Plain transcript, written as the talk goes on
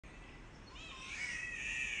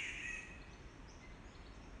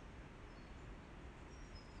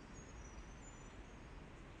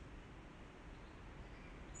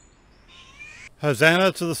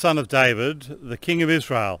Hosanna to the Son of David, the King of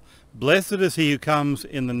Israel. Blessed is he who comes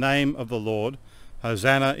in the name of the Lord.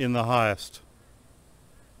 Hosanna in the highest.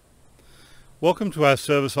 Welcome to our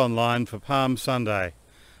service online for Palm Sunday.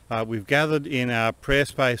 We've gathered in our prayer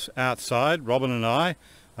space outside, Robin and I,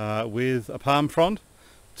 with a palm frond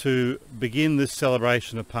to begin this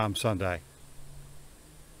celebration of Palm Sunday.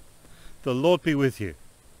 The Lord be with you,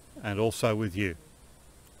 and also with you.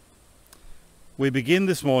 We begin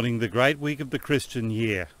this morning the great week of the Christian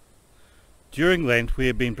year. During Lent we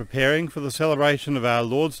have been preparing for the celebration of our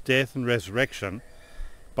Lord's death and resurrection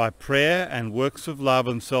by prayer and works of love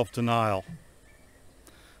and self-denial.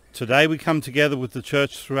 Today we come together with the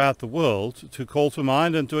Church throughout the world to call to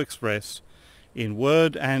mind and to express, in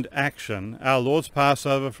word and action, our Lord's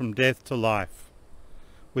Passover from death to life,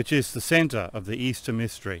 which is the centre of the Easter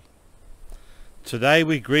mystery. Today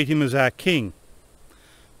we greet him as our King.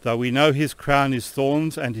 Though we know his crown is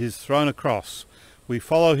thorns and his throne a cross, we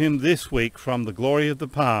follow him this week from the glory of the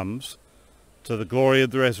palms to the glory of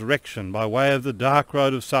the resurrection by way of the dark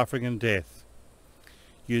road of suffering and death.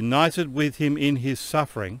 United with him in his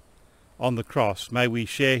suffering on the cross, may we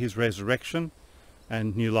share his resurrection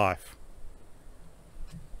and new life.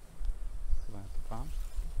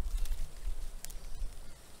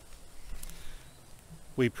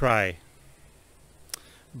 We pray.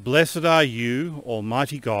 Blessed are you,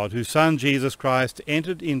 Almighty God, whose Son Jesus Christ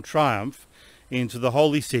entered in triumph into the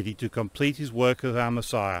holy city to complete his work as our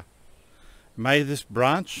Messiah. May these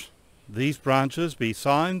branches be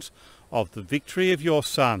signs of the victory of your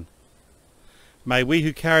Son. May we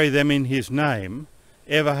who carry them in his name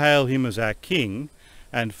ever hail him as our King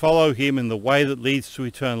and follow him in the way that leads to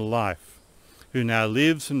eternal life, who now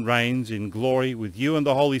lives and reigns in glory with you and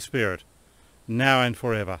the Holy Spirit, now and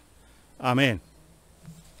forever. Amen.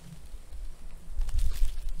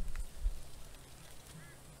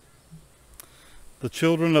 The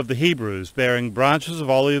children of the Hebrews, bearing branches of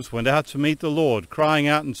olives, went out to meet the Lord, crying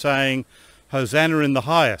out and saying, Hosanna in the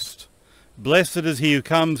highest. Blessed is he who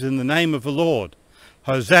comes in the name of the Lord.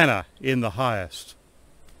 Hosanna in the highest.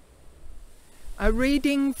 A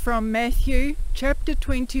reading from Matthew chapter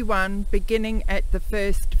 21, beginning at the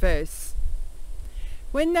first verse.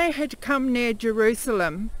 When they had come near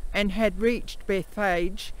Jerusalem and had reached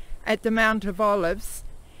Bethphage at the Mount of Olives,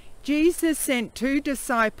 Jesus sent 2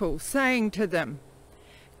 disciples, saying to them,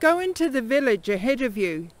 Go into the village ahead of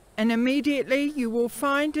you, and immediately you will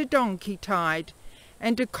find a donkey tied,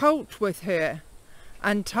 and a colt with her.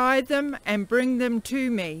 Untie them and bring them to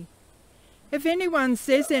me. If anyone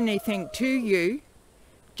says anything to you,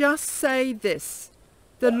 just say this,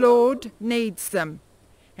 The Lord needs them,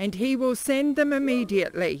 and he will send them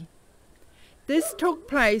immediately. This took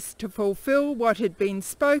place to fulfill what had been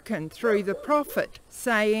spoken through the prophet,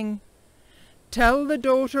 saying, Tell the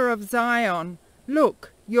daughter of Zion,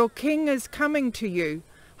 Look, your king is coming to you,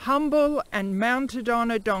 humble and mounted on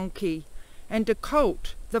a donkey, and a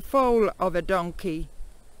colt, the foal of a donkey.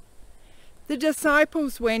 The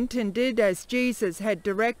disciples went and did as Jesus had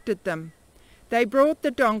directed them. They brought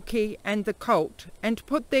the donkey and the colt, and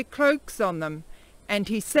put their cloaks on them, and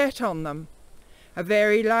he sat on them. A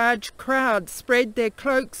very large crowd spread their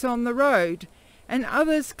cloaks on the road, and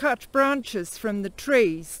others cut branches from the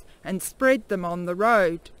trees and spread them on the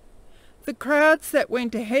road. The crowds that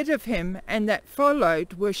went ahead of him and that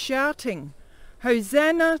followed were shouting,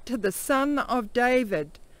 Hosanna to the Son of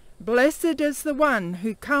David! Blessed is the one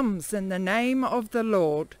who comes in the name of the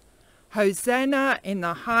Lord! Hosanna in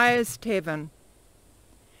the highest heaven!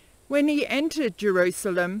 When he entered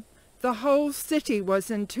Jerusalem, the whole city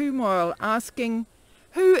was in turmoil, asking,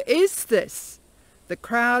 Who is this? The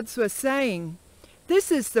crowds were saying,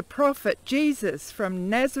 This is the prophet Jesus from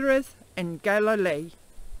Nazareth in Galilee.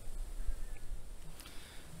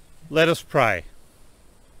 Let us pray.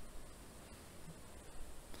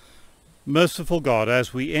 Merciful God,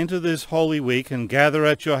 as we enter this holy week and gather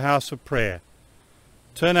at your house of prayer,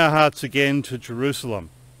 turn our hearts again to Jerusalem,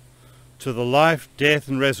 to the life, death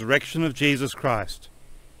and resurrection of Jesus Christ,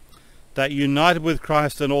 that united with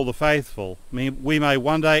Christ and all the faithful, we may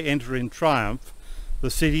one day enter in triumph the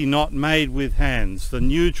city not made with hands, the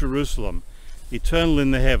new Jerusalem, eternal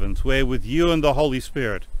in the heavens, where with you and the Holy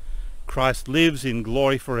Spirit Christ lives in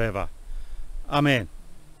glory forever. Amen.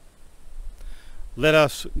 Let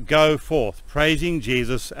us go forth praising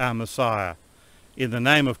Jesus our Messiah. In the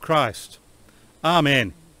name of Christ.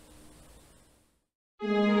 Amen.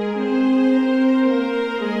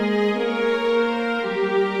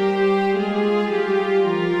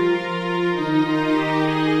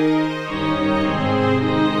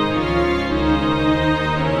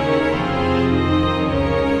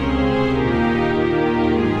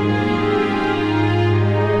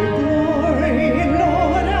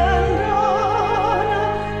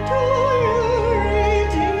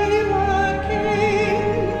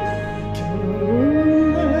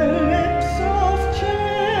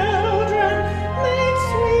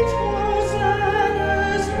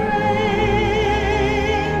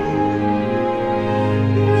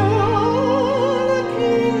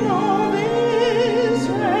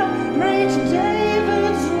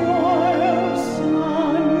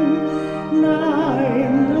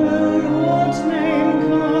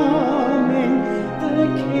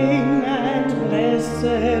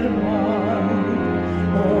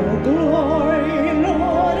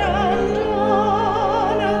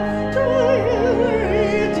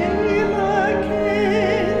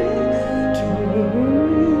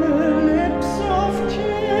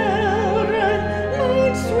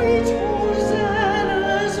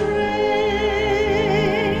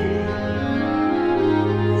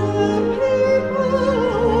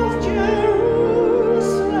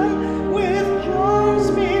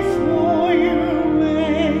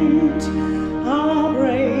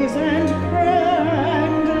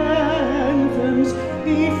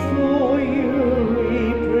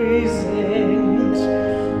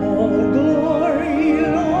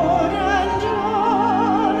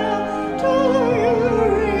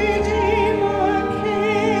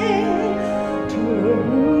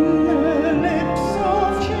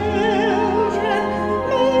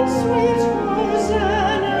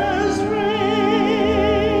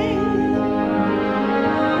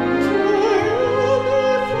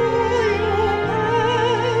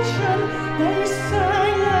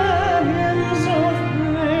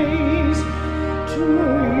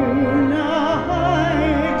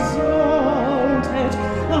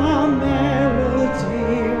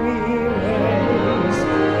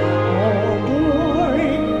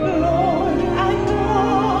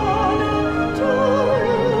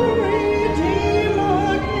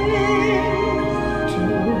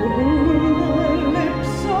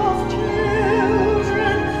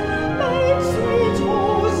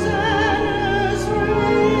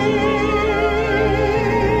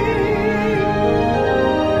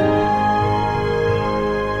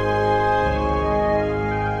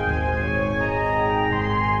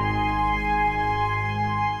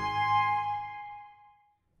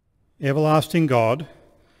 Everlasting God,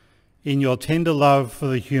 in your tender love for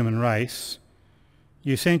the human race,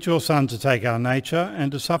 you sent your Son to take our nature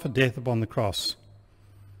and to suffer death upon the cross.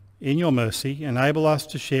 In your mercy, enable us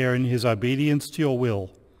to share in his obedience to your will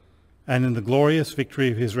and in the glorious victory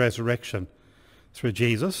of his resurrection, through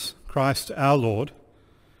Jesus Christ our Lord,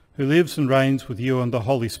 who lives and reigns with you and the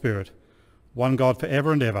Holy Spirit, one God for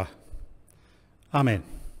ever and ever. Amen.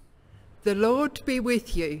 The Lord be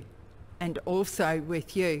with you, and also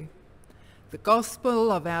with you. The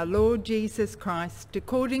Gospel of our Lord Jesus Christ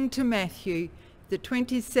according to Matthew, the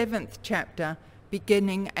 27th chapter,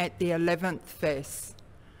 beginning at the 11th verse.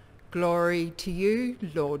 Glory to you,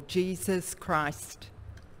 Lord Jesus Christ.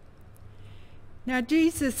 Now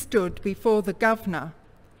Jesus stood before the governor,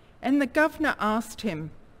 and the governor asked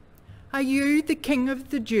him, "Are you the King of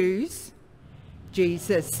the Jews?"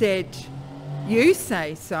 Jesus said, "You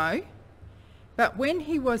say so." But when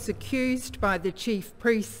he was accused by the chief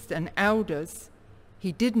priests and elders,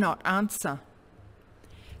 he did not answer.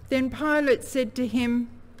 Then Pilate said to him,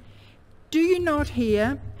 "Do you not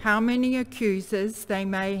hear how many accusers they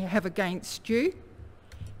may have against you?"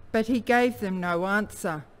 But he gave them no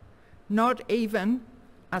answer, not even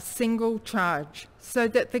a single charge, so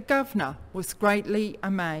that the governor was greatly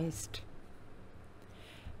amazed.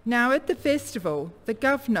 Now at the festival, the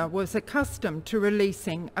governor was accustomed to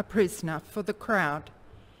releasing a prisoner for the crowd,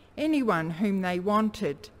 anyone whom they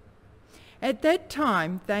wanted. At that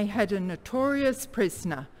time, they had a notorious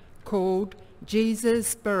prisoner called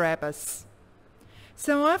Jesus Barabbas.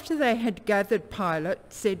 So after they had gathered,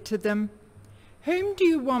 Pilate said to them, "Whom do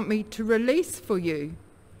you want me to release for you?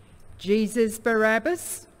 Jesus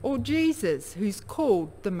Barabbas or Jesus, who's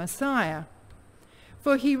called the Messiah?"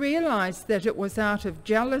 For he realized that it was out of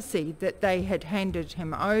jealousy that they had handed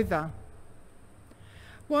him over.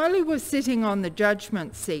 While he was sitting on the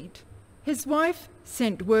judgment seat, his wife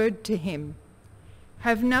sent word to him,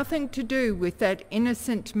 "Have nothing to do with that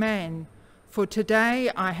innocent man, for today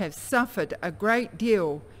I have suffered a great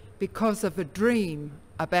deal because of a dream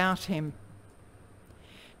about him."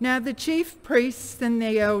 Now the chief priests and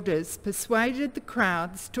the elders persuaded the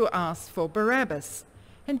crowds to ask for Barabbas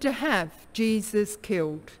and to have Jesus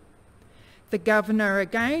killed. The governor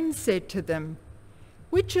again said to them,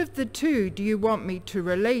 "Which of the two do you want me to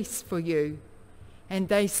release for you?" And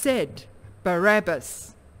they said,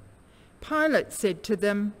 "Barabbas." Pilate said to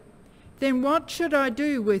them, "Then what should I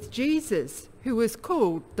do with Jesus, who is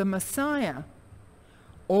called the Messiah?"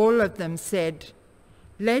 All of them said,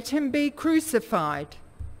 "Let him be crucified."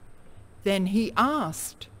 Then he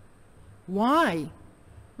asked, "Why?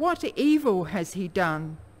 What evil has he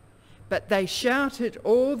done?" But they shouted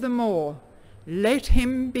all the more, "Let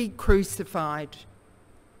him be crucified."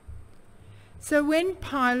 So when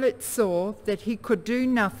Pilate saw that he could do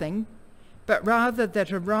nothing, but rather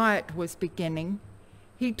that a riot was beginning,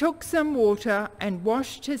 he took some water and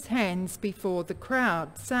washed his hands before the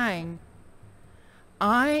crowd, saying,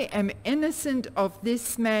 "I am innocent of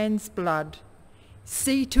this man's blood.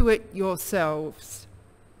 See to it yourselves."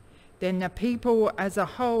 Then the people as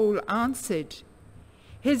a whole answered,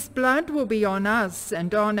 "His blood will be on us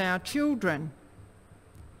and on our children."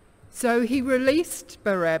 So he released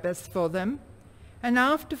Barabbas for them, and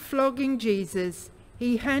after flogging Jesus,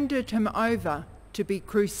 he handed him over to be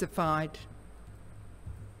crucified.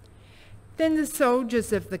 Then the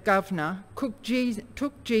soldiers of the governor took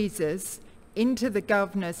Jesus into the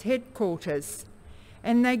governor's headquarters,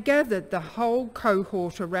 and they gathered the whole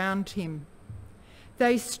cohort around him.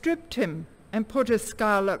 They stripped him and put a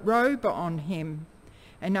scarlet robe on him,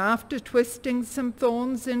 and after twisting some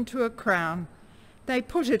thorns into a crown, they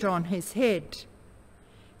put it on his head.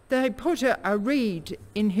 They put a reed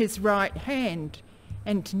in his right hand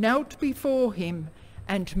and knelt before him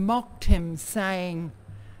and mocked him, saying,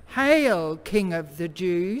 "Hail, King of the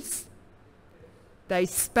Jews!" They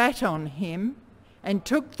spat on him and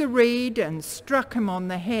took the reed and struck him on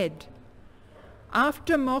the head.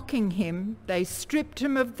 After mocking him, they stripped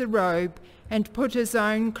him of the robe and put his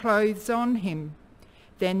own clothes on him.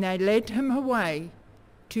 Then they led him away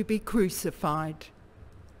to be crucified.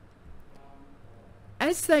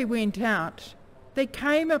 As they went out, they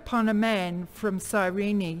came upon a man from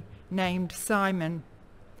Cyrene named Simon.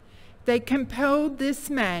 They compelled this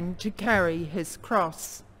man to carry his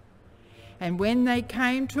cross. And when they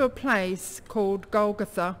came to a place called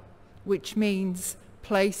Golgotha, which means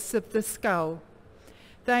place of the skull,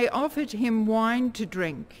 they offered him wine to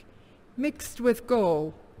drink, mixed with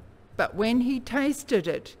gall, but when he tasted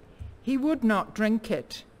it, he would not drink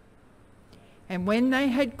it. And when they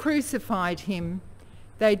had crucified him,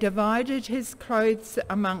 they divided his clothes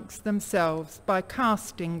amongst themselves by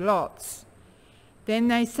casting lots. Then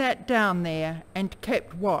they sat down there and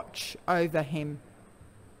kept watch over him.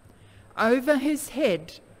 Over his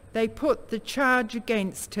head they put the charge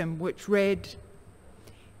against him, which read,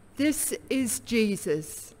 "This is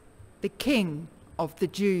Jesus, the King of the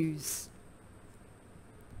Jews."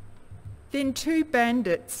 Then 2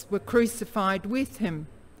 bandits were crucified with him,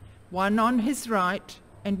 one on his right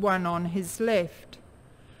and one on his left.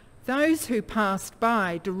 Those who passed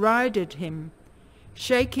by derided him,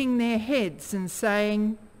 shaking their heads and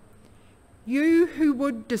saying, "You who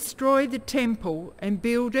would destroy the temple and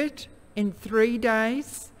build it in 3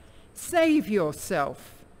 days, save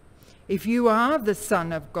yourself. If you are the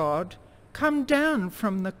Son of God, come down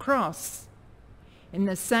from the cross." In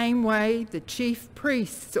the same way, the chief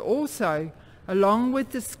priests also, along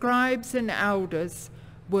with the scribes and elders,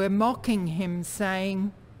 were mocking him,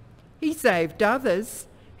 saying, "He saved others,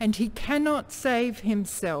 and he cannot save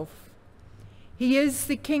himself. He is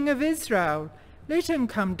the King of Israel. Let him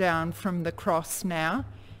come down from the cross now,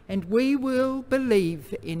 and we will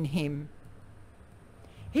believe in him.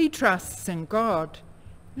 He trusts in God.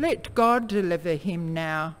 Let God deliver him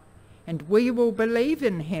now, and we will believe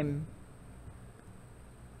in him.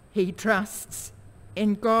 He trusts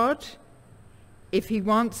in God if he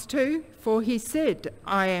wants to, for he said,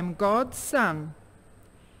 'I am God's son.'"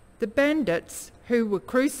 The bandits who were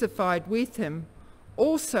crucified with him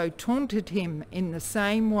also taunted him in the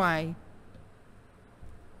same way.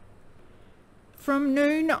 From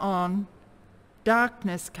noon on,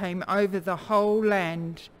 darkness came over the whole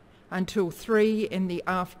land until 3 in the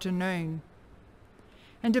afternoon.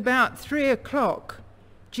 And about 3 o'clock,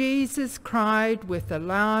 Jesus cried with a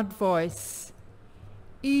loud voice,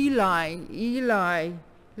 "Eli, Eli,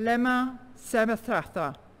 lema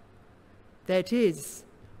sabachthani?" That is,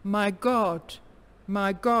 my God,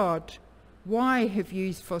 why have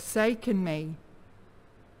you forsaken me?"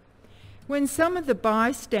 When some of the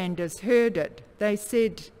bystanders heard it, they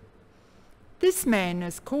said, "This man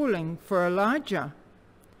is calling for Elijah."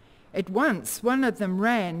 At once one of them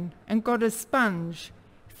ran and got a sponge,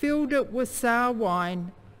 filled it with sour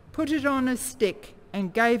wine, put it on a stick,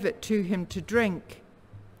 and gave it to him to drink.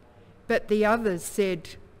 But the others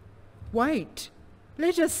said, "Wait,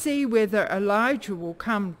 let us see whether Elijah will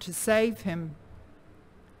come to save him."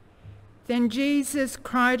 Then Jesus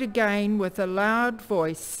cried again with a loud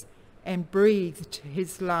voice and breathed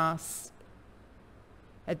his last.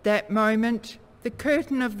 At that moment, the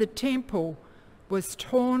curtain of the temple was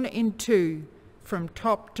torn in 2 from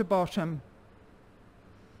top to bottom.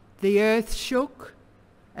 The earth shook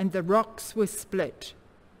and the rocks were split.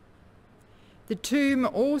 The tomb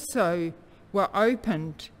also were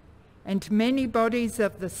opened, and many bodies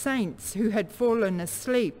of the saints who had fallen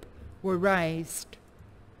asleep were raised.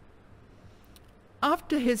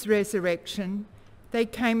 After his resurrection, they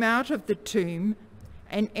came out of the tomb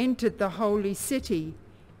and entered the holy city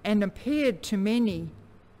and appeared to many.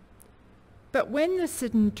 But when the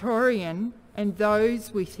centurion and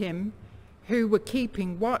those with him who were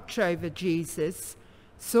keeping watch over Jesus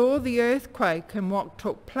saw the earthquake and what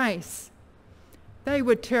took place, they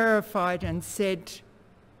were terrified and said,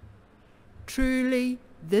 "Truly,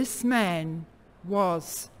 this man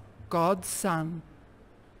was God's Son."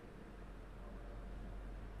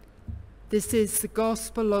 This is the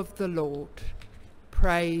gospel of the Lord.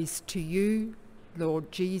 Praise to you,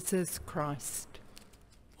 Lord Jesus Christ.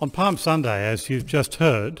 On Palm Sunday, as you've just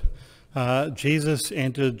heard, Jesus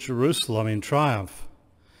entered Jerusalem in triumph.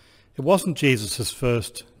 It wasn't Jesus'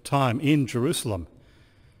 first time in Jerusalem.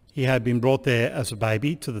 He had been brought there as a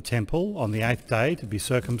baby to the temple on the 8th day to be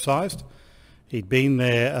circumcised. He'd been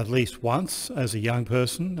there at least once as a young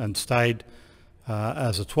person and stayed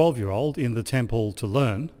as a 12-year-old in the temple to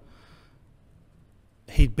learn.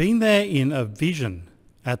 He'd been there in a vision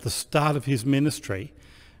at the start of his ministry,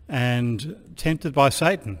 and tempted by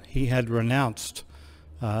Satan, he had renounced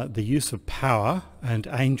the use of power and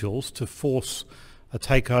angels to force a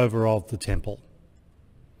takeover of the temple.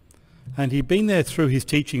 And he'd been there through his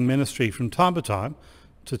teaching ministry from time to time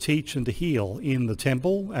to teach and to heal in the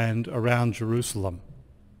temple and around Jerusalem.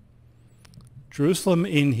 Jerusalem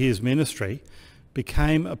in his ministry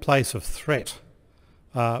became a place of threat.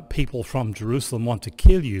 People from Jerusalem want to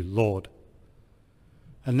kill you, Lord.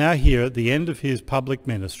 And now here at the end of his public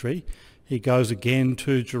ministry, he goes again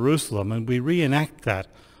to Jerusalem, and we reenact that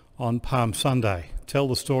on Palm Sunday. Tell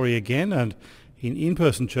the story again, and in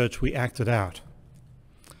in-person church we act it out.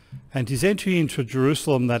 And his entry into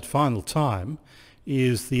Jerusalem that final time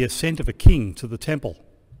is the ascent of a king to the temple.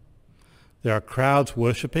 There are crowds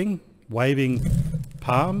worshipping, waving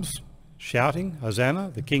palms, shouting,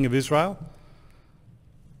 "Hosanna, the King of Israel."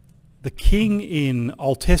 The king in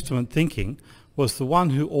Old Testament thinking was the one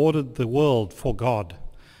who ordered the world for God,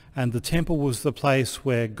 and the temple was the place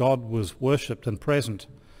where God was worshipped and present.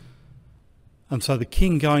 And so the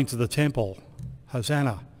king going to the temple,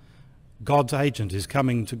 Hosanna, God's agent is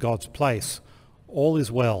coming to God's place. All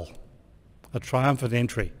is well, a triumphant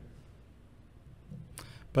entry.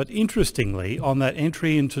 But interestingly, on that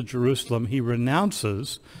entry into Jerusalem, he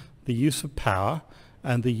renounces the use of power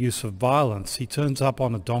and the use of violence. He turns up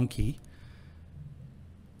on a donkey,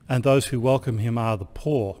 and those who welcome him are the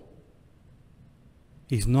poor.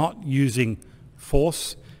 He's not using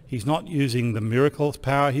force. He's not using the miracle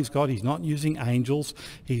power he's got. He's not using angels.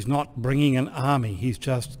 He's not bringing an army. He's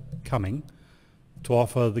just coming to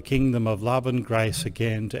offer the kingdom of love and grace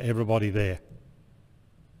again to everybody there.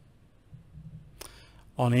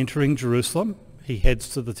 On entering Jerusalem, he heads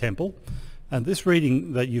to the temple. And this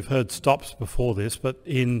reading that you've heard stops before this, but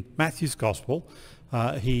in Matthew's Gospel,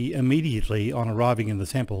 he immediately, on arriving in the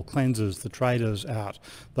temple, cleanses the traders out,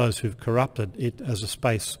 those who've corrupted it as a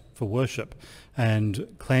space for worship, and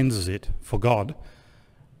cleanses it for God.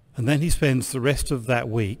 And then he spends the rest of that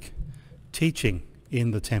week teaching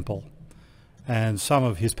in the temple. And some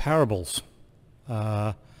of his parables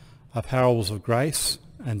are parables of grace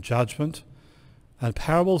and judgment and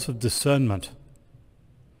parables of discernment.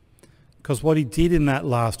 Because what he did in that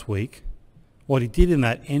last week, what he did in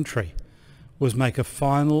that entry, was make a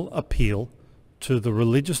final appeal to the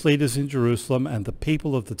religious leaders in Jerusalem and the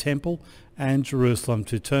people of the temple and Jerusalem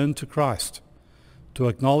to turn to Christ, to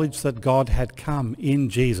acknowledge that God had come in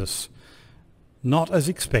Jesus, not as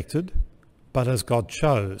expected, but as God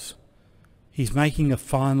chose. He's making a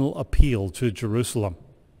final appeal to Jerusalem.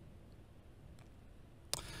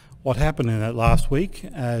 What happened in that last week,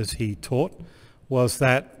 as he taught, was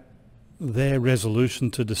that their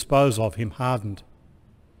resolution to dispose of him hardened,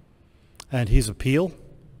 and his appeal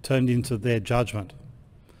turned into their judgment,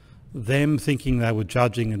 them thinking they were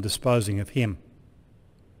judging and disposing of him.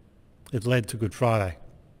 It led to Good Friday.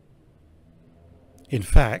 In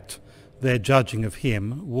fact, their judging of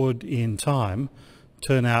him would, in time,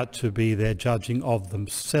 turn out to be their judging of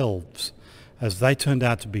themselves, as they turned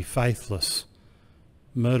out to be faithless,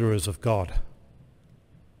 murderers of God.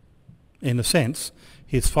 In a sense,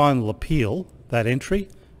 his final appeal, that entry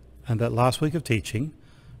and that last week of teaching,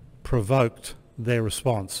 provoked their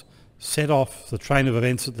response, set off the train of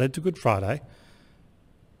events that led to Good Friday,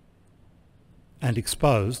 and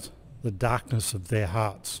exposed the darkness of their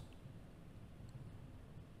hearts.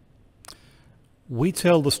 We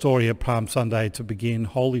tell the story of Palm Sunday to begin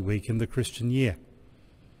Holy Week in the Christian year.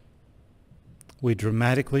 We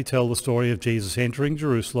dramatically tell the story of Jesus entering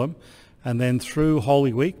Jerusalem, and then through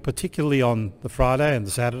Holy Week, particularly on the Friday and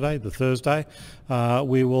the Saturday, the Thursday,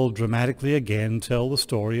 we will dramatically again tell the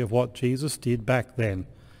story of what Jesus did back then.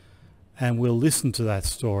 And we'll listen to that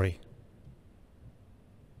story.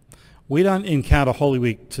 We don't encounter Holy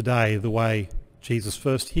Week today the way Jesus'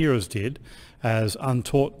 first hearers did, as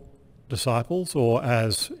untaught disciples or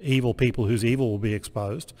as evil people whose evil will be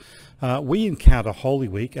exposed. We encounter Holy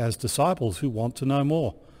Week as disciples who want to know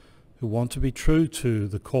more, who want to be true to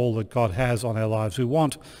the call that God has on our lives, who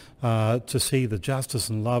want to see the justice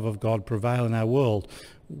and love of God prevail in our world.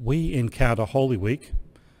 We encounter Holy Week,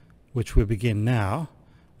 which we begin now,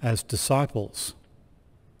 as disciples.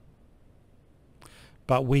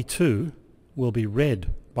 But we too will be read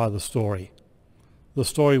by the story. The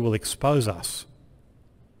story will expose us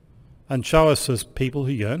and show us as people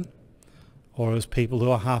who yearn, or as people who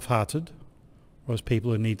are half-hearted, or as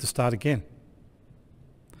people who need to start again.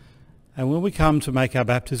 And when we come to make our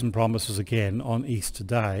baptism promises again on Easter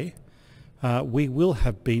Day, we will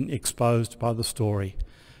have been exposed by the story.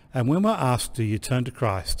 And when we're asked, do you turn to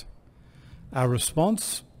Christ? Our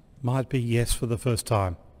response might be yes for the first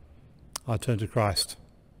time. I turn to Christ.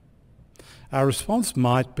 Our response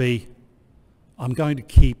might be, I'm going to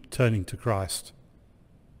keep turning to Christ.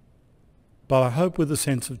 But I hope with a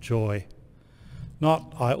sense of joy.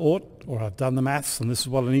 Not I ought, or I've done the maths and this is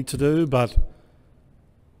what I need to do, but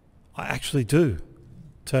I actually do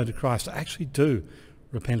turn to Christ. I actually do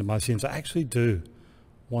repent of my sins. I actually do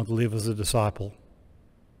want to live as a disciple.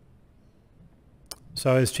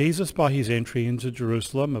 So as Jesus, by his entry into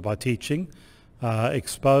Jerusalem and by teaching,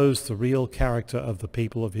 exposed the real character of the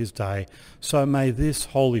people of his day, so may this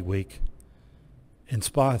Holy Week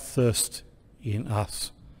inspire thirst in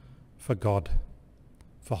us for God,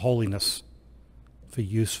 for holiness, for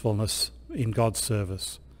usefulness in God's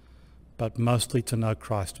service, but mostly to know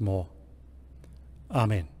Christ more.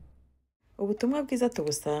 Amen. Ubutumwa bwiza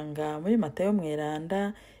tubusanga muri Matayo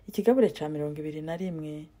mweranda ikigabure ca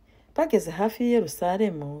 21. Bageze hafi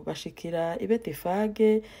Yerusalemu bashikira i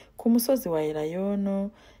Betifage ku musozi wa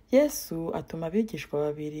Elayono. Yesu atuma abigishwa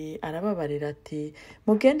babiri arababarira ati,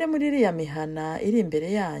 mugende muri iriya mihana iri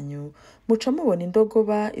imbere yanyu, muca mubona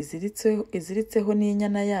indogoba iziritseho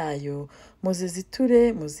n'inyana yayo,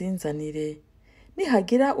 muziziture muzinzanire.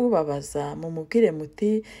 Nihagira ubabaza mumubwire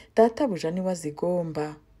muti, databuja niwe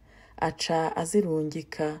azigomba. Aca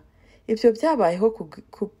azirungika. Ibyo byabayeho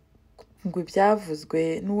ngo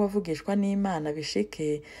ibyavuzwe n'uwavugishwa n'Imana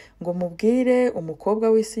bishike, ngo mubwire umukobwa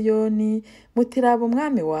w'i Siyoni, muti raba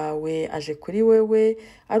umwami wawe aje kuri wewe,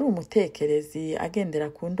 ari umutekerezi agendera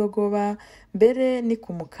ku ndogoba, mbere ni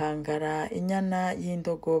kumukangara inyana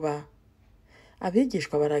y'indogoba.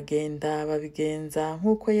 Abigishwa baragenda babigenza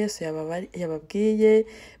nk'uko Yesu yababwiye,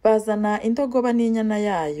 bazana indogoba n'inyana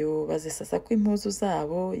yayo, bazisasako impuzu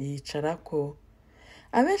zabo, yicarako.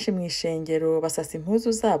 Abenshi mu ishengero basasa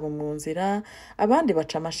impuzu zabo mu nzira, abandi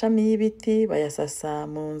baca amashami y'ibiti bayasasa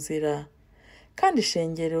mu nzira. Kandi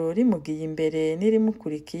ishengero rimugiye imbere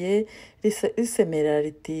n'irimukurikiye risemera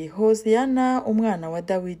riti, Hoziyana umwana wa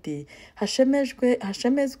Dawidi,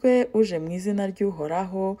 hashemezwe uje mu izina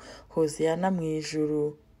ry'Uhoraho, Hoziyana mu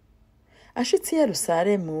ijuru. Ashitse i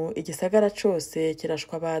Yerusalemu, igisagara cose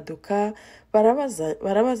kirashwabaduka,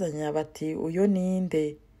 barabazanya bati, uyo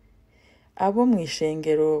ninde? Abo mu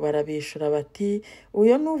ishengero barabishura bati,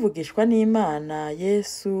 uyo n'uvugishwa n'Imana,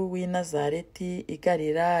 Yesu w'i Nazareti i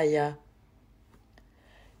Galilaya.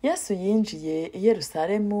 Yesu yinjiye i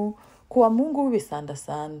Yerusalemu kuwa Mungu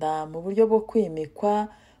w'ibisandasanda mu buryo bwo kwimikwa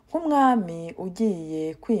nk'umwami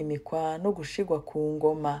ugiye kwimikwa no gushigwa ku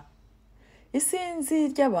ngoma. Isinzi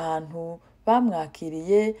ry'abantu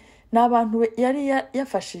bamwakiriye n'abantu yari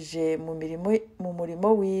yafashije mu murimo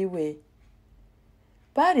wiwe.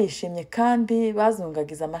 Barishimye kandi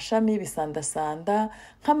bazungagiza amashami y'ibisandasanda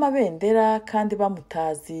nk'amabendera kandi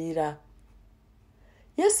bamutazira.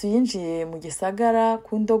 Yesu yinjiye mu gisagara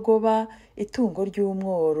ku ndogoba, itungo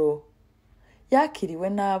ry'umworo. Yakiriwe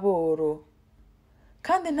n'aboro.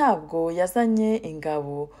 Kandi ntabwo yazanye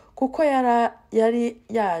ingabo, kuko yari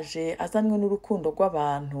yaje azanywe n'urukundo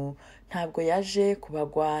rw'abantu, ntabwo yaje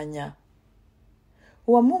kubagwanya.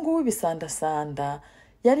 Uwo Mungu w'ibisandasanda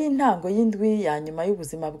yari intango y'indwi ya nyuma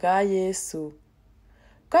y'ubuzima bwa Yesu.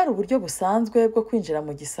 Bwari uburyo busanzwe bwo kwinjira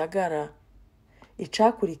mu gisagara.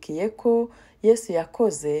 Icakurikiye ko Yesu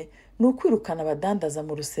yakoze ni ukwirukana abadandaza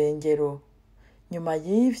mu rusengero. Nyuma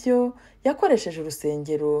y'ivyo yakoresheje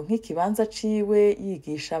urusengero nk'ikibanza ciwe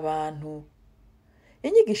yigisha abantu.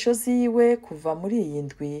 Inyigisho ziwe kuva muri iyi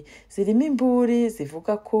ndwi zirimo imburi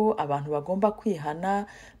zivuga ko abantu bagomba kwihana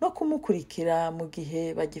no kumukurikira mu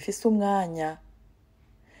gihe bagifise umwanya.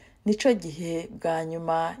 Nico gihe bwa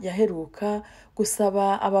nyuma yaheruka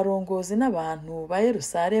gusaba abarongozi n'abantu ba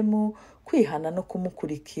Yerusalemu kwihana no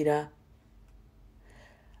kumukurikira.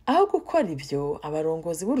 Aho gukora ibyo,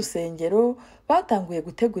 abarongozi b'urusengero batanguye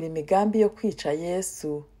gutegura imigambi yo kwica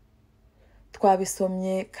Yesu.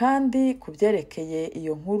 Twabisomye kandi kubyerekeye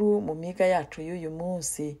iyo nkuru mu miga yacu y'uyu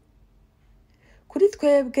munsi. Kuri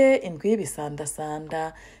twebwe indwi y'ibisandasanda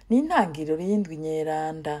ni intangiriro y'indwi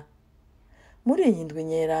nyeranda. Muri iyi ndwi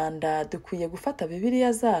nyeranda dukwiye gufata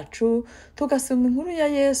Bibiliya zacu tugasoma inkuru ya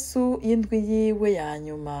Yesu y'indwi yiwe ya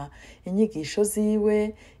nyuma, inyigisho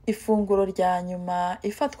ziwe, ifunguro rya nyuma,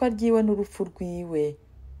 ifatwa ryiwe n'urupfu rwiwe.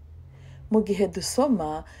 Mu gihe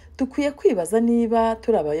dusoma, dukwiye kwibaza niba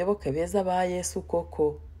turi abayoboke beza ba Yesu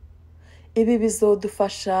koko. Ibi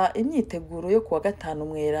bizodufasha imyiteguro yo kuwa gatanu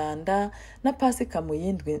mweranda na Pasika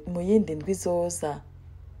mu yindi ndwi zoza.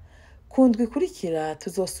 Ku ndwi ikurikira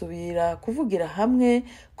tuzosubira kuvugira hamwe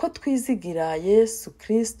ko twizigira Yesu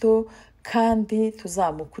Kristo kandi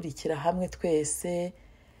tuzamukurikira hamwe twese.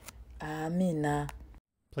 Amina.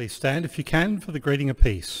 Please stand if you can for the greeting of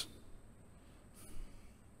peace.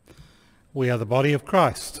 We are the body of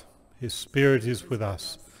Christ. His Spirit is with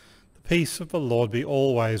us. The peace of the Lord be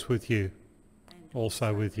always with you,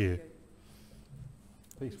 also with you.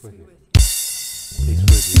 Peace with you. Peace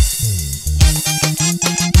with you.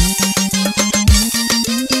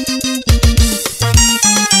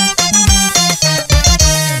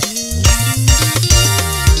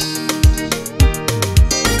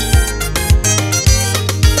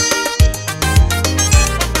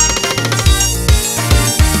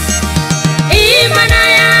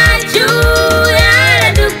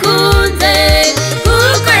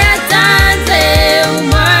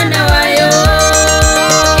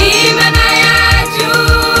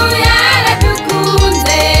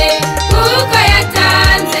 Kuko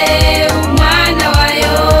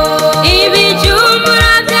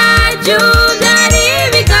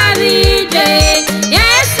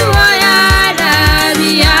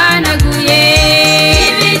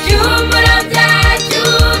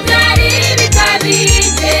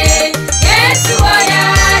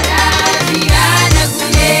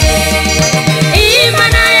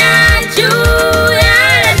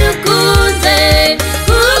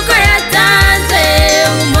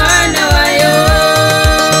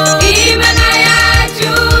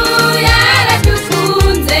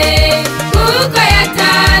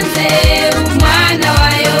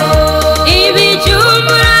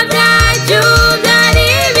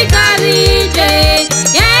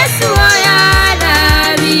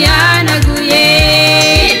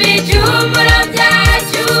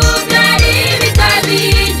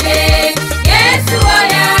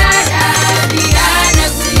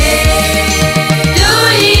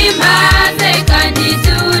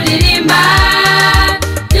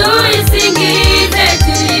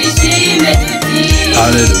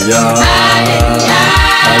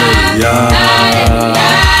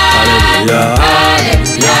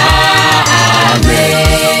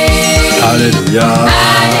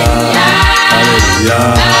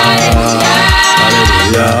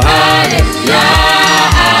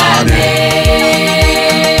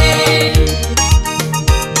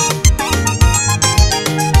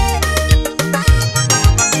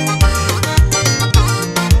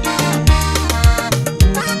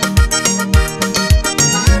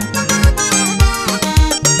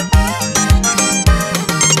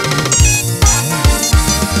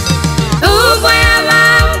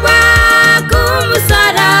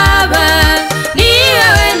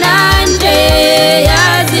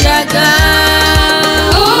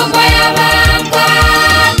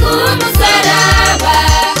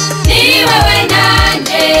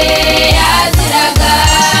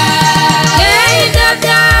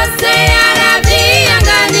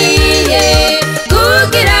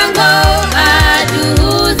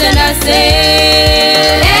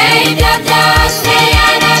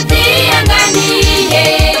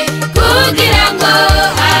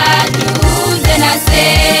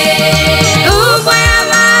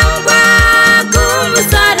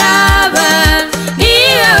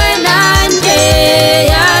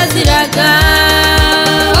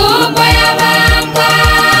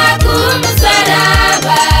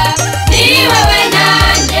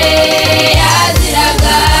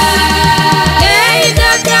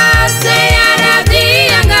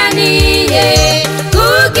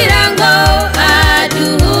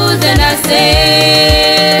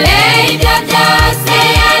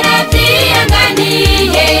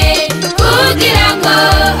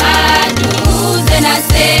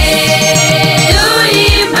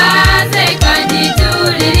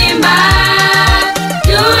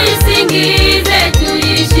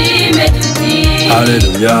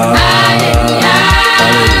Hallelujah.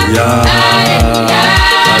 Hallelujah. Hallelujah.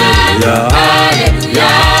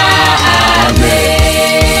 Hallelujah. Amen.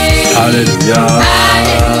 Hallelujah.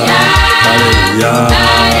 Hallelujah.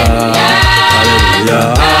 Hallelujah.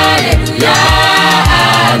 Hallelujah.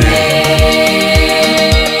 Amen.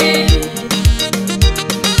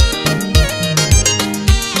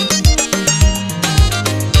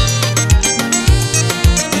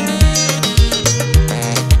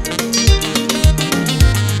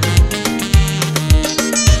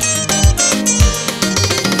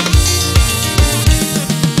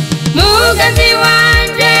 Mugazi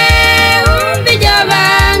wanje umva iryo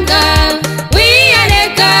banga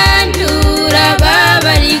wiyareka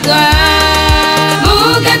ndurababarirwa.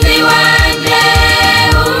 Mugazi wanje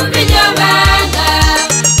umva iryo banga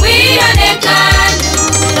wiyareka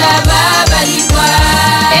ndurababarirwa.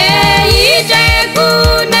 Yicaye ku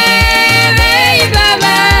ntebe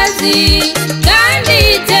y'imbabazi kandi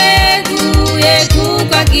yiteguye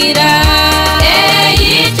kukwakira.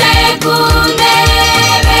 Yicaye ku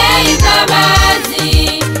ntebe y'imbabazi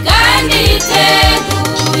kandi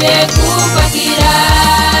yiteguye kukwakira.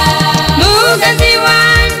 Mugazi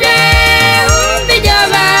wanje umva iryo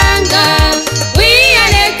banga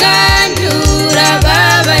wiyareka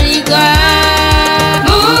ndurababarirwa.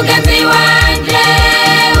 Mugazi wanje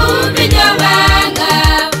umva iryo banga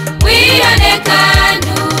wiyareka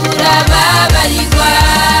ndurababarirwa.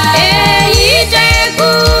 Yicaye ku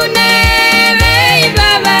ntebe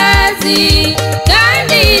y'imbabazi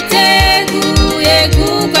kandi yiteguye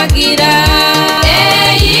kukwakira.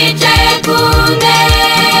 Yicaye ku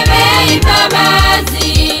ntebe y'imbabazi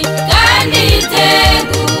kandi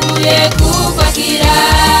yiteguye kukwakira.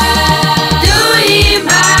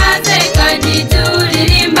 Tuyimbaze kandi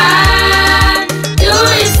turirimba,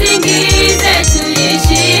 tuyisingize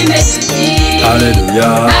tuyishime tuti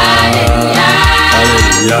Hallelujah. Hallelujah.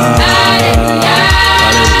 Hallelujah. Hallelujah.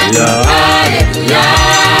 Hallelujah.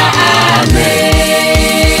 Amen.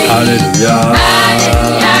 Hallelujah.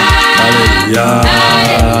 Hallelujah.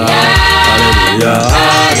 Hallelujah.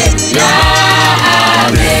 Hallelujah.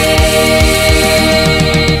 Amen.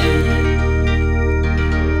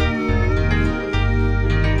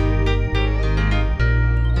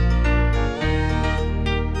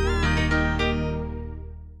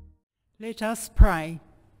 Let us pray.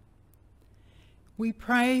 We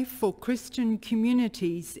pray for Christian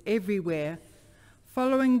communities everywhere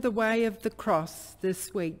following the way of the cross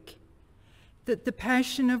this week, that the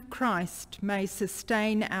passion of Christ may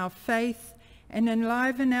sustain our faith and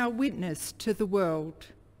enliven our witness to the world.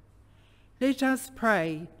 Let us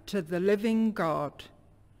pray to the living God.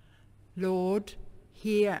 Lord,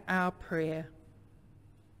 hear our prayer.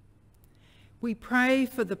 We pray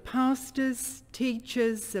for the pastors,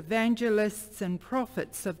 teachers, evangelists and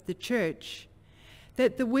prophets of the Church,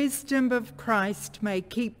 that the wisdom of Christ may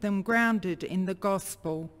keep them grounded in the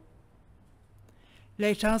gospel.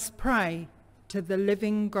 Let us pray to the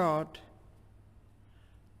living God.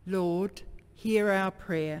 Lord, hear our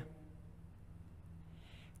prayer.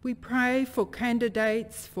 We pray for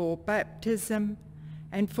candidates for baptism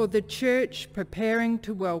and for the Church preparing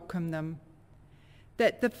to welcome them,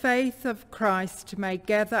 that the faith of Christ may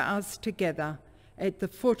gather us together at the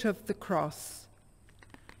foot of the cross.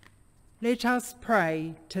 Let us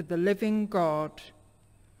pray to the living God.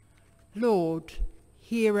 Lord,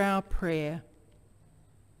 hear our prayer.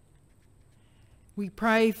 We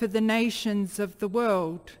pray for the nations of the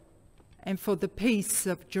world and for the peace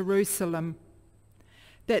of Jerusalem,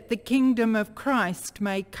 that the kingdom of Christ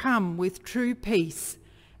may come with true peace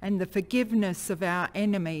and the forgiveness of our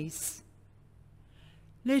enemies.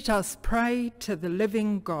 Let us pray to the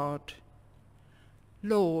living God.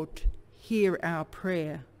 Lord, hear our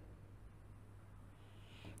prayer.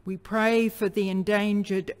 We pray for the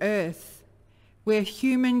endangered earth, where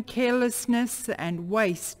human carelessness and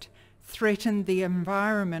waste threaten the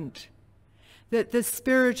environment, that the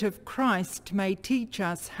Spirit of Christ may teach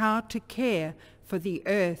us how to care for the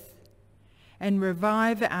earth and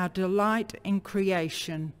revive our delight in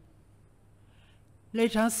creation.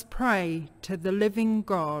 Let us pray to the living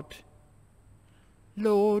God.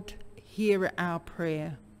 Lord, hear our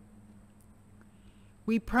prayer.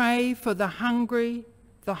 We pray for the hungry,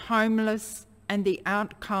 the homeless, and the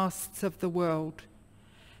outcasts of the world,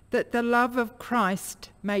 that the love of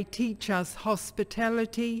Christ may teach us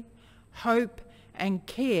hospitality, hope, and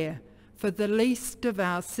care for the least of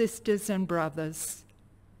our sisters and brothers.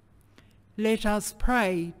 Let us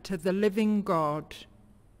pray to the living God.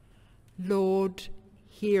 Lord,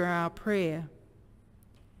 hear our prayer.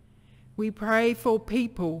 We pray for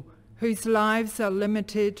people whose lives are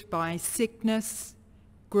limited by sickness,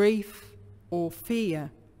 grief, or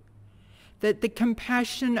fear, that the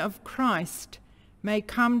compassion of Christ may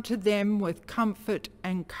come to them with comfort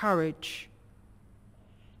and courage.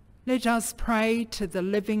 Let us pray to the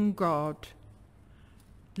living God.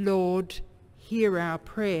 Lord, hear our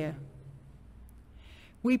prayer.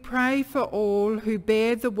 We pray for all who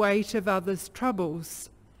bear the weight of others'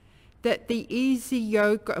 troubles, that the easy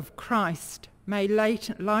yoke of Christ may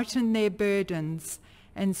lighten their burdens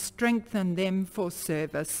and strengthen them for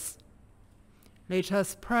service. Let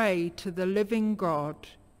us pray to the living God.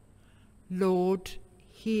 Lord,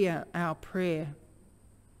 hear our prayer.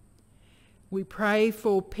 We pray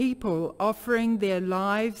for people offering their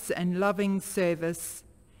lives and loving service,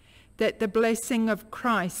 that the blessing of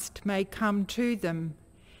Christ may come to them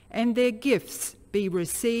and their gifts be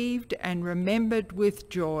received and remembered with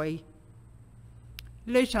joy.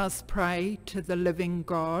 Let us pray to the living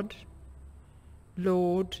God.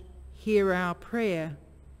 Lord, hear our prayer.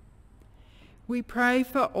 We pray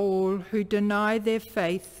for all who deny their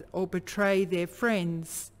faith or betray their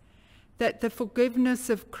friends, that the forgiveness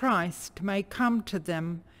of Christ may come to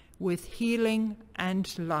them with healing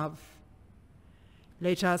and love.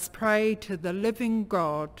 Let us pray to the living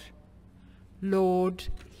God. Lord,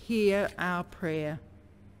 hear our prayer.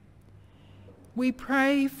 We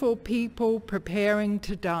pray for people preparing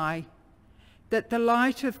to die, that the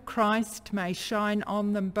light of Christ may shine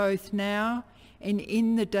on them both now and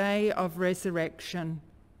in the day of resurrection.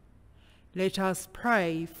 Let us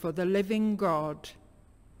pray for the living God.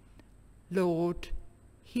 Lord,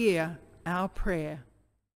 hear our prayer.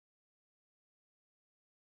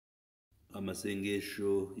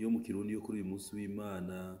 Amasengesho yo mu Kirundi yo kuri uyu munsi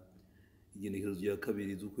w'Imana, igenekerezo rya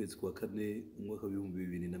kabiri z'ukwezi kwa kane umwaka w'ibihumbi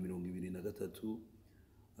 2023,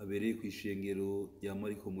 abereye ku ishengero rya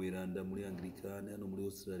Mariko Mweranda muri Anglican hano muri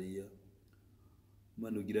Australia.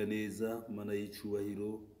 Mana ugira neza, Mana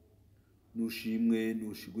y'icubahiro, nushimwe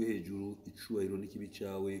nushigwe hejuru, icubahiro n'ikibi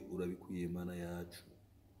cawe urabikwiye Mana yacu.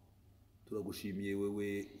 Turagushimiye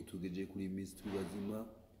wewe utugejeje kuri iminsi tubazima.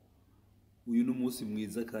 Uyu n'umunsi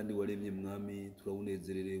mwiza kandi waremye Mwami,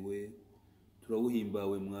 turawunezererewe,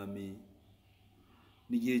 turawuhimbawe Mwami.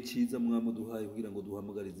 N'igihe cyiza Mwami uduhaye kugira ngo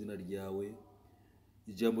duhamagare izina ryawe.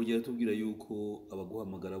 Ijambo ryaratubwira yuko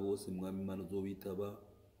abaguhamagara bose Mwami Imana uzobitaba,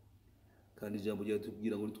 kandi ijambo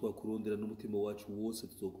ryaratubwira ngo nitwakurondera n'umutima wacu wose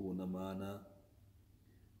tuzokubona Mana.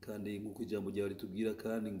 Kandi nk'uko ijambo ryawe ritubwira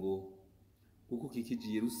kandi ngo kuko ukikije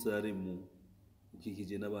Yerusalemu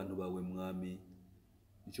ukikije n'abantu bawe Mwami,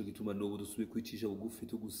 nico gituma n'ubu dusubiye kwicisha bugufi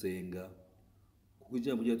tugusenga, kuko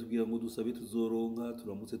ijambo ryatubwira ngo dusabe tuzoronka,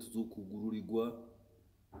 turamutse tuzokugururirwa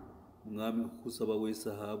Mwami, kuko usaba wese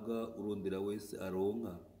ahabwa, urondera wese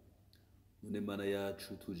aronka. None Mana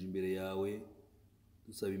yacu tuje imbere yawe,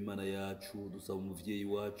 dusaba Imana yacu, dusaba umuvyeyi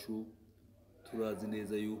wacu, turazi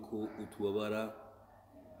neza yuko utubabara,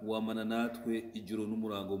 wamana natwe ijoro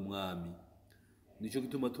n'umurango Mwami. Nico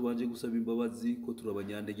gituma tubanje gusaba imbabazi ko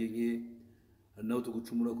turabanyandege nke, hari naho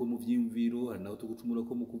tugucumura ko mu vyimviro, hari naho tugucumura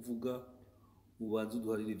ko mu kuvuga. Ubanze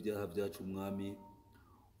uduharire ibyaha byacu Mwami.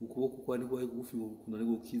 Ukuboko kwa ni kwawe kugufi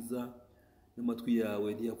kunanirwe gukiza, n'amatwi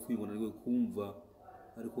yawe ntiyapfuye ngo nanirwe kumva,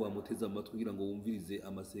 ariko wamuteza amatwi kugira ngo wumvirize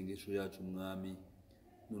amasengesho yacu Mwami.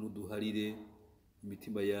 None uduharire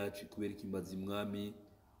imitima yacu kubera ikimazi Mwami,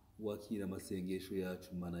 wakira amasengesho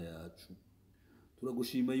yacu Mana yacu.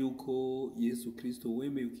 Turagushima yuko Yesu Kristo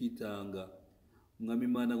wemeye ukitanga Mwami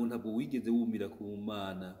Imana, ngo ntabwo wigeze wumira ku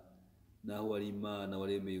Mana, naho wari Imana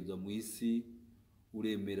waremeye uza mu isi,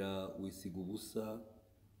 uremera wisiga ubusa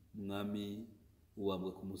Mwami,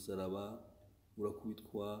 ubambwa ku musaraba,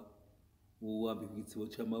 urakubitwa, uwambikwa igitsibo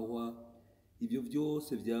c'amahwa. Ivyo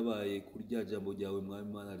byose vyabaye kuri rya jambo ryawe Mwami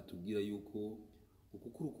Imana ritubwira yuko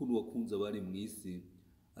kuko urukundo wakunze abari mu isi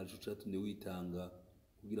arico catumye witanga,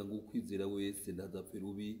 kugira ngo ukwizera wese ntazapfe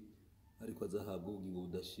rubi, ariko azahabwa ubugingo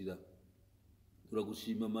budashira.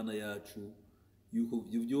 Turagushima Mana yacu yuko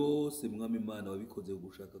ivyo byose Mwami Imana wabikoze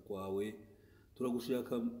gushaka kwawe.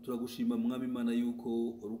 Turagushima Mwami Imana yuko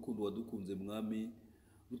urukundo wadukunze Mwami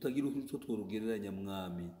rutagira uko tworugereranya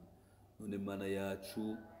Mwami. None Mana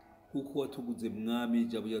yacu, kuko watuguze Mwami,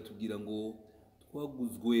 ijambo ryatubwira ngo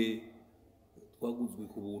twaguzwe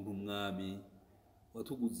ku buntu Mwami,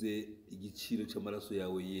 watuguze igiciro c'amaraso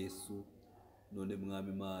yawe Yesu. None Mwami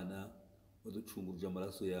Imana, waducunguruje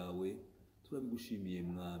amaraso yawe, turabigushimiye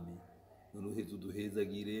Mwami. None uheze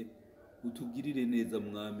uduhezagire, utugirire neza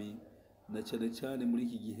Mwami, na cyane cyane muri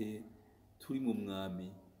iki gihe turi mu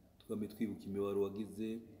Mwami. Twame twibuka imibabaro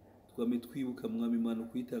wagize, twame twibuka Mwami Imana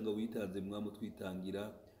kwitanga witanze Mwami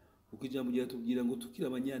utwitangira, kuko ijambo ryatubwira ngo tukira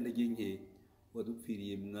abanyantege nke,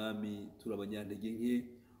 wadupfiriye Mwami, turabanyantege nke,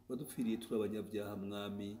 wadupfiriye turabanyabyaha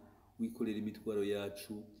Mwami, wikorera imitwaro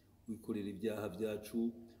yacu, wikorera ibyaha byacu,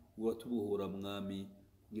 uratubohora mwami,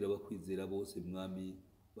 kugira abakwizera bose mwami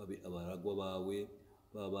babe abaragwa bawe,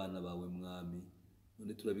 b'abana bawe mwami.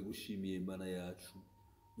 None turabigushimiye Mana yacu.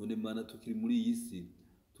 None Mana, tukiri muri iyi si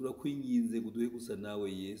turakwinginze uduhe gusa nawe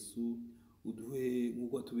Yesu, uduhe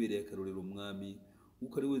nk'uko watubereye akarorero mwami,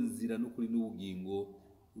 nk'uko ari we nzira n'ukuri n'ubugingo,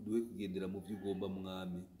 uduhe kugendera mu byo ugomba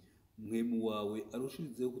mwami. Mwemu wawe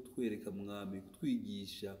arushirizeho kutwereka mwami,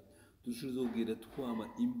 kutwigisha, dushirizeho kugenda twama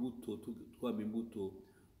imbuto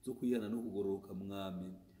zo kwihana no kugororoka mwami,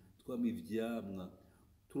 twama ivyamwa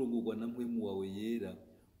turongorwa na mpwemu wawe yera,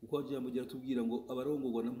 kuko ijambo ryatubwira ngo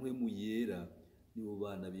abarongorwa na mpwemu yera nibo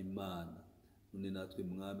bana b'Imana. None natwe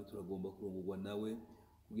mwami turagomba kurongorwa nawe,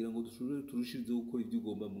 kugira ngo turushirizeho gukora ibyo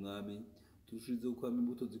ugomba mwami, turushirizeho kwama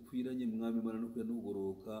imbuto zikwiranye mwami Mana, no kwihana no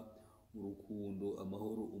kugororoka, urukundo,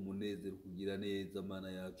 amahoro, umunezero, kugira neza Mana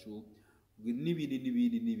yacu,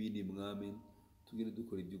 n'ibindi mwami, tugire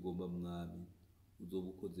dukora ibyo ugomba mwami.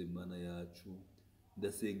 Uzobukoze Mana yacu.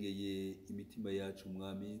 Ndasengeye imitima yacu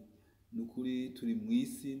mwami, nukuri turi mu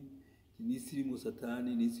isi, n'isi irimo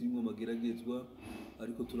Satani, n'isi irimo amageragezwa,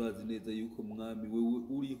 ariko turazi neza yuko mwami wewe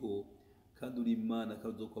uriho, kandi uri Imana,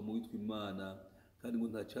 kandi uzokwama witwa Imana, kandi ngo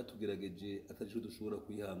nta cyatugerageje atari cyo dushobora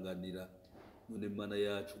kwihanganira. None Mana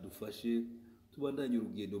yacu dufashe tubandanye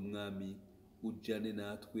urugendo mwami, ujane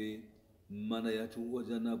natwe Mana yacu, nk'uko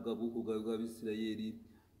wajana bwa bwoko bwawe bw'Abisirayeli,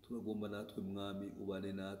 turagomba natwe mwami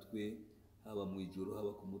ubane natwe, haba mu ijoro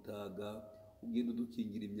haba ku mutaga, ugenda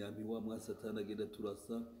udukingira imyambi wa mwa Satani agenda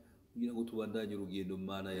turasa, kugira ngo tubandanye urugendo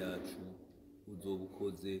Mana yacu.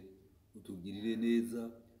 Uzobukoze, utugirire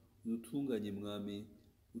neza, udutunganye mwami,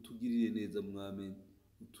 utugirire neza mwami,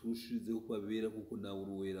 uturushirizeho kwabera kuko nawe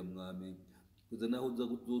uruwera mwami, kuza naho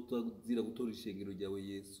uzazira gutora ishengero ryawe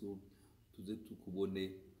Yesu, tuze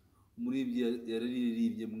tukubone. Muri ibyo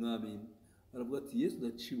yararirimbye mwami, aravuga ati Yesu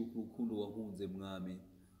ndacibuka urukundo wankunze mwami.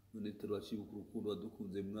 None turacibuka urukundo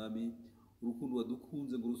wadukunze mwami, urukundo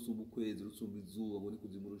wadukunze ngo rusumba ukwezi, rusumba izuba, ngo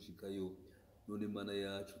nikuzimu rushikayo. None Mana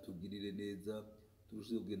yacu tugirire neza,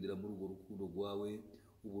 turushize kugendera muri urwo rukundo rwawe,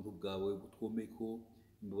 ubuntu bwawe butwomeko,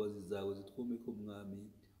 imbabazi zawe zitwomeko mwami,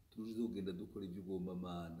 turushize kugenda dukora ibyo ugomba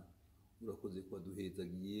Mana. Urakoze kwa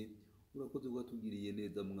duhezagiye, urakoze kwa tugiriye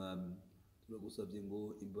neza mwami. Turagusabye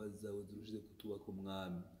ngo imbabazi zawe zirushize kutubako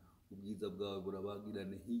mwami, ubwiza bwawe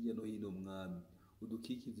burabagirane hirya no hino mwami,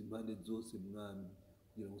 udukikize impande zose mwami,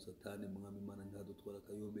 kugira ngo Satani mwami Mana ntadutwara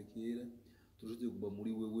akayombe kera, turushize kuba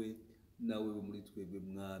muri wewe, nawe we muri twebwe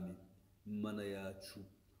mwami. Mana yacu,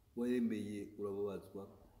 waremeye urababazwa,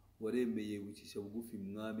 waremeye wicisha bugufi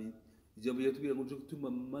mwami. Ijambo ryatubwira ngo nje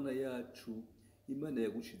gutuma Mana yacu, Imana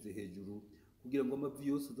yagushize hejuru, kugira ngo amavi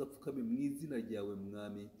yose azapfukame mu izina ryawe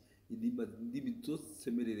mwami, indimi zose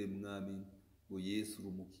semerere mwami, ngo Yesu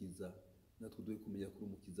urumukiza. Natwe duhe kumenya ko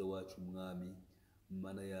urumukiza wacu mwami.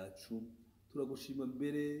 Mana yacu, turagushima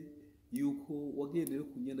mbere yuko wagendeye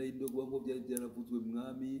ku nyana y'indogoba ngo byari byaravuzwe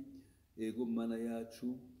mwami. Ego Mana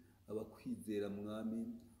yacu, abakwizera mwami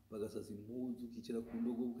bagasasa impuzu kicara ku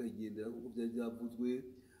ndogoba ukayigendera kuko byari byavuzwe,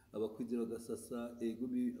 abakwizera bagasasa ego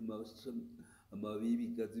amababi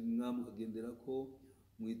y'ibigazi mwami ukagendera ko,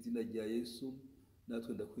 mu izina rya Yesu.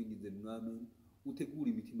 Natwe ndakwingize mwami, utegura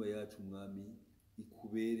imitima yacu mwami,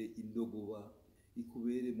 ikubere indogoba,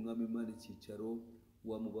 ikubere mwami Mana icyicaro,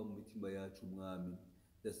 wamuba mu mitima yacu mwami.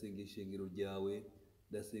 Ndasengeye ishengero ryawe,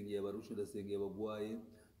 ndasengeye abarusha, ndasengeye abagwaye,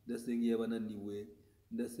 ndasengeye abananiwe,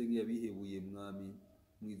 ndasengeye abihebuye mwami,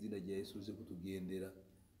 mu izina rya Yesu uje kutugendera.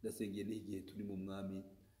 Ndasengeye n'igihe turi mu mwami,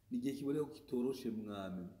 n'igihe kiboneho kitoroshe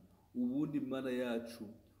mwami, ubundi Mana yacu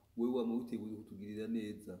wewe wamwiteguye kutugirira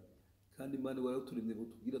neza, kandi Mana waraturemye ngo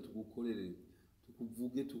tugira tugukorere,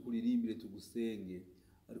 tukuvuge, tukuririmbire, tugusenge,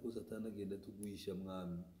 ariko Satani agenda tugwisha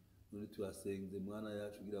mwami. None turasenze Mana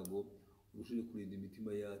yacu kugira ngo urushire kurinda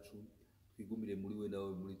imitima yacu, twigumire muri we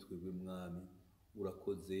nawe muri twebwe mwami.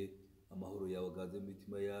 Urakoze, amahoro yawe agaze mu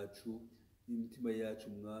mitima yacu, imitima yacu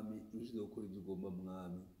mwami urushire gukora ibyo ugomba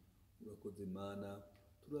mwami. Urakoze Mana,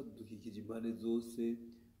 turadukikije impande zose.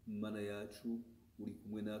 Mana yacu uri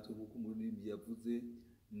kumwe natwe nk'uko umuririmbyi yavuze.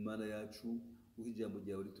 Mana yacu, uko ijambo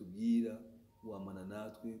ryawe ritubwira, wamana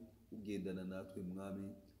natwe, ugendana natwe mwami,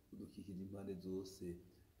 udukikije impande zose.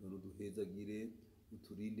 None uduhezagire,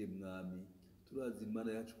 uturinde mwami. Turazi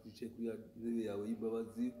Mana yacu kwicaye kuri intebe yawe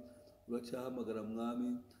y'imbabazi, uracahamagara mwami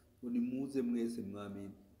ngo nimuze mwese mwami,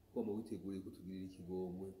 kwama witeguriye kutugirira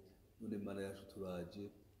ikigongwe. None Mana yacu turaje,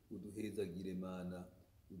 uduhezagire Mana,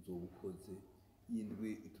 uzobukoze. Iyi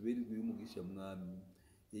ndwi itubere indwi y'umugisha mwami,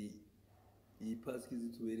 iyi Pasika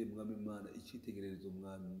izitubere mwami Mana icitegererezo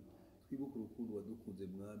mwami, twibuke urukundo wadukunze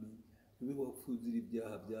mwami, twebwe ko wapfuzira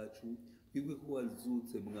ibyaha byacu, twebwe ko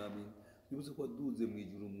wazutse mwami, twibutse ko waduze mu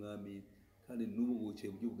ijuru mwami, kandi n'ubu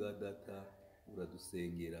buciye buryo bwa data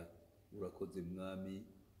uradusengera. Urakoze mwami,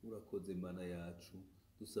 urakoze mana yacu,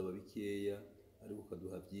 dusaba bikeya ariko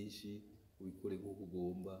ukaduha byinshi, ubikore nk'uko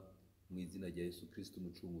ugomba, mu izina rya Yesu Kristo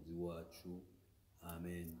umucunguzi wacu,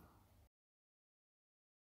 amen.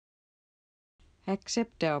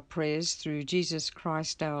 Accept our prayers through Jesus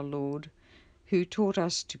Christ our Lord, who taught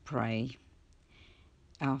us to pray.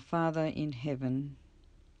 Our Father in heaven,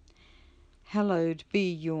 hallowed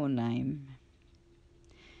be your name.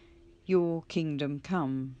 Your kingdom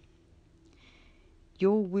come.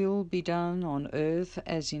 Your will be done on earth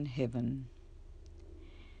as in heaven.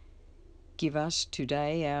 Give us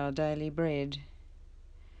today our daily bread.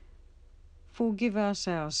 Forgive us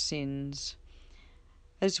our sins,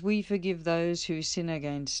 as we forgive those who sin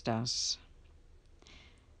against us.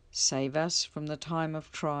 Save us from the time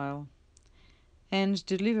of trial, and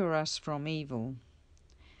deliver us from evil.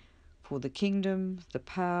 For the kingdom, the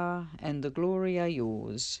power, and the glory are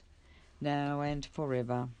yours, now and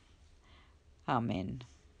forever. Amen.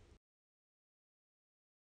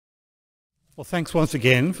 Well, thanks once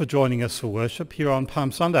again for joining us for worship here on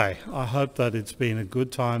Palm Sunday. I hope that it's been a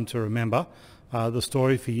good time to remember the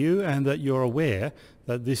story for you, and that you're aware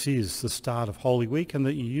that this is the start of Holy Week, and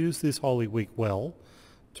that you use this Holy Week well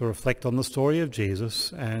to reflect on the story of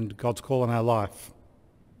Jesus and God's call in our life.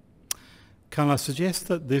 Can I suggest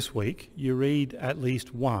that this week you read at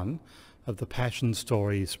least one of the Passion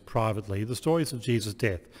stories privately, the stories of Jesus'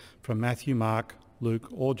 death from Matthew, Mark, Luke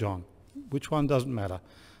or John. Which one doesn't matter,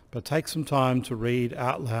 but take some time to read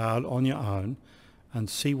out loud on your own and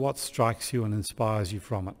see what strikes you and inspires you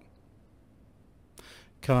from it.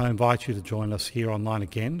 Can I invite you to join us here online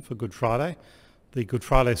again for Good Friday? The Good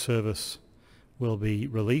Friday service will be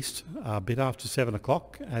released a bit after 7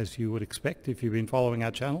 o'clock, as you would expect if you've been following our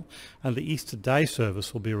channel, and the Easter Day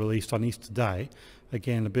service will be released on Easter Day,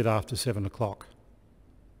 again a bit after 7 o'clock.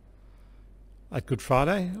 At Good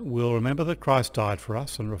Friday, we'll remember that Christ died for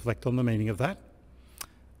us and reflect on the meaning of that.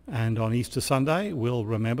 And on Easter Sunday, we'll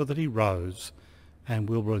remember that he rose, and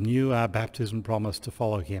we'll renew our baptism promise to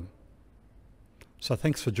follow him. So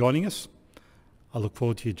thanks for joining us. I look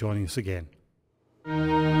forward to you joining us again.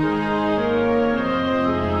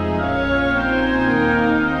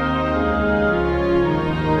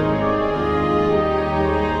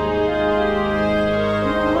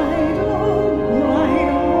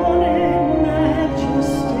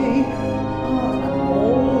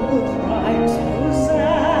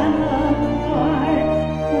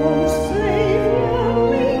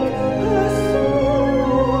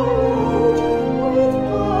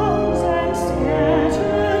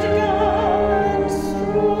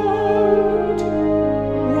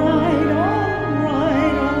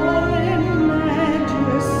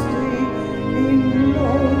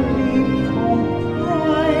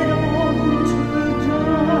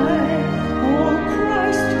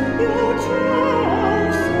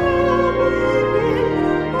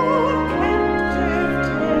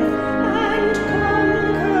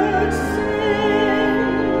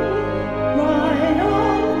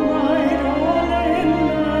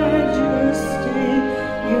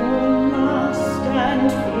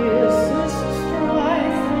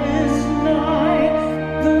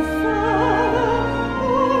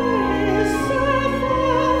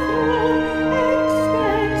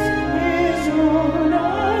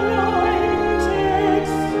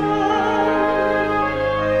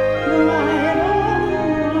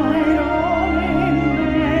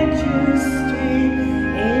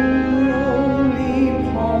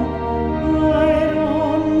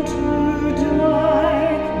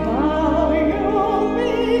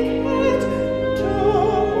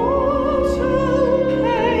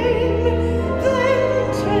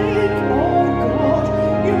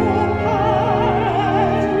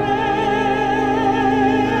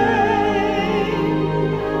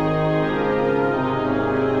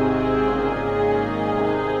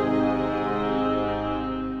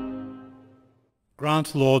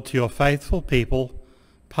 Grant, Lord, to your faithful people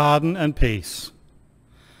pardon and peace,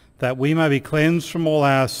 that we may be cleansed from all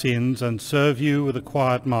our sins and serve you with a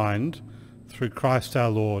quiet mind, through Christ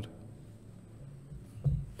our Lord.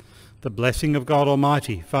 The blessing of God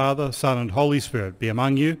Almighty, Father, Son and Holy Spirit be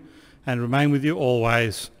among you and remain with you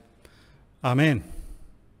always. Amen.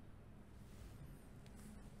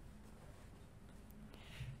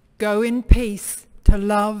 Go in peace to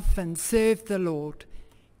love and serve the Lord.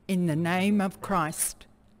 In the name of Christ.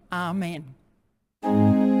 Amen.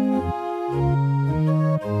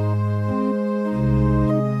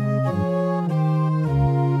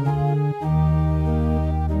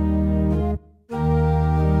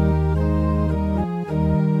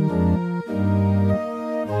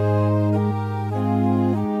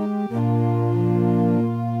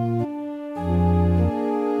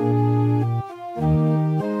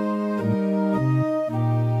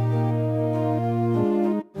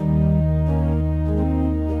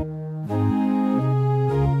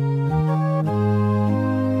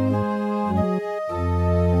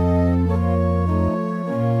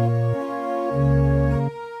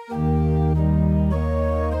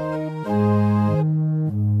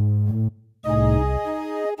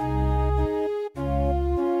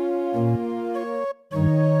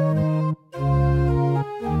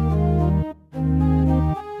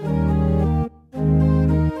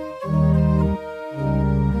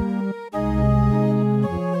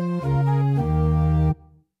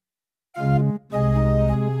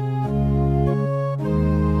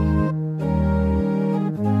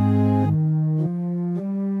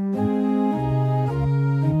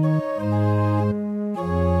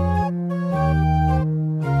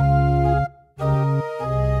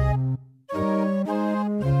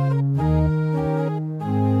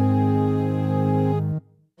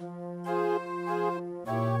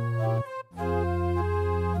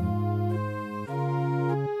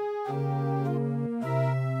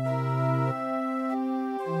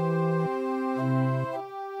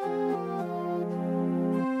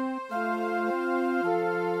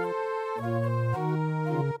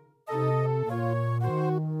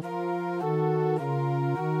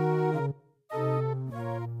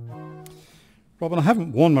 Robin, I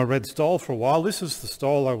haven't worn my red stole for a while. This is the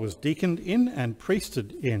stole I was deaconed in and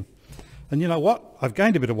priested in. And you know what? I've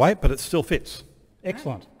gained a bit of weight, but it still fits.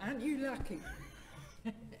 Excellent. Aren't you lucky?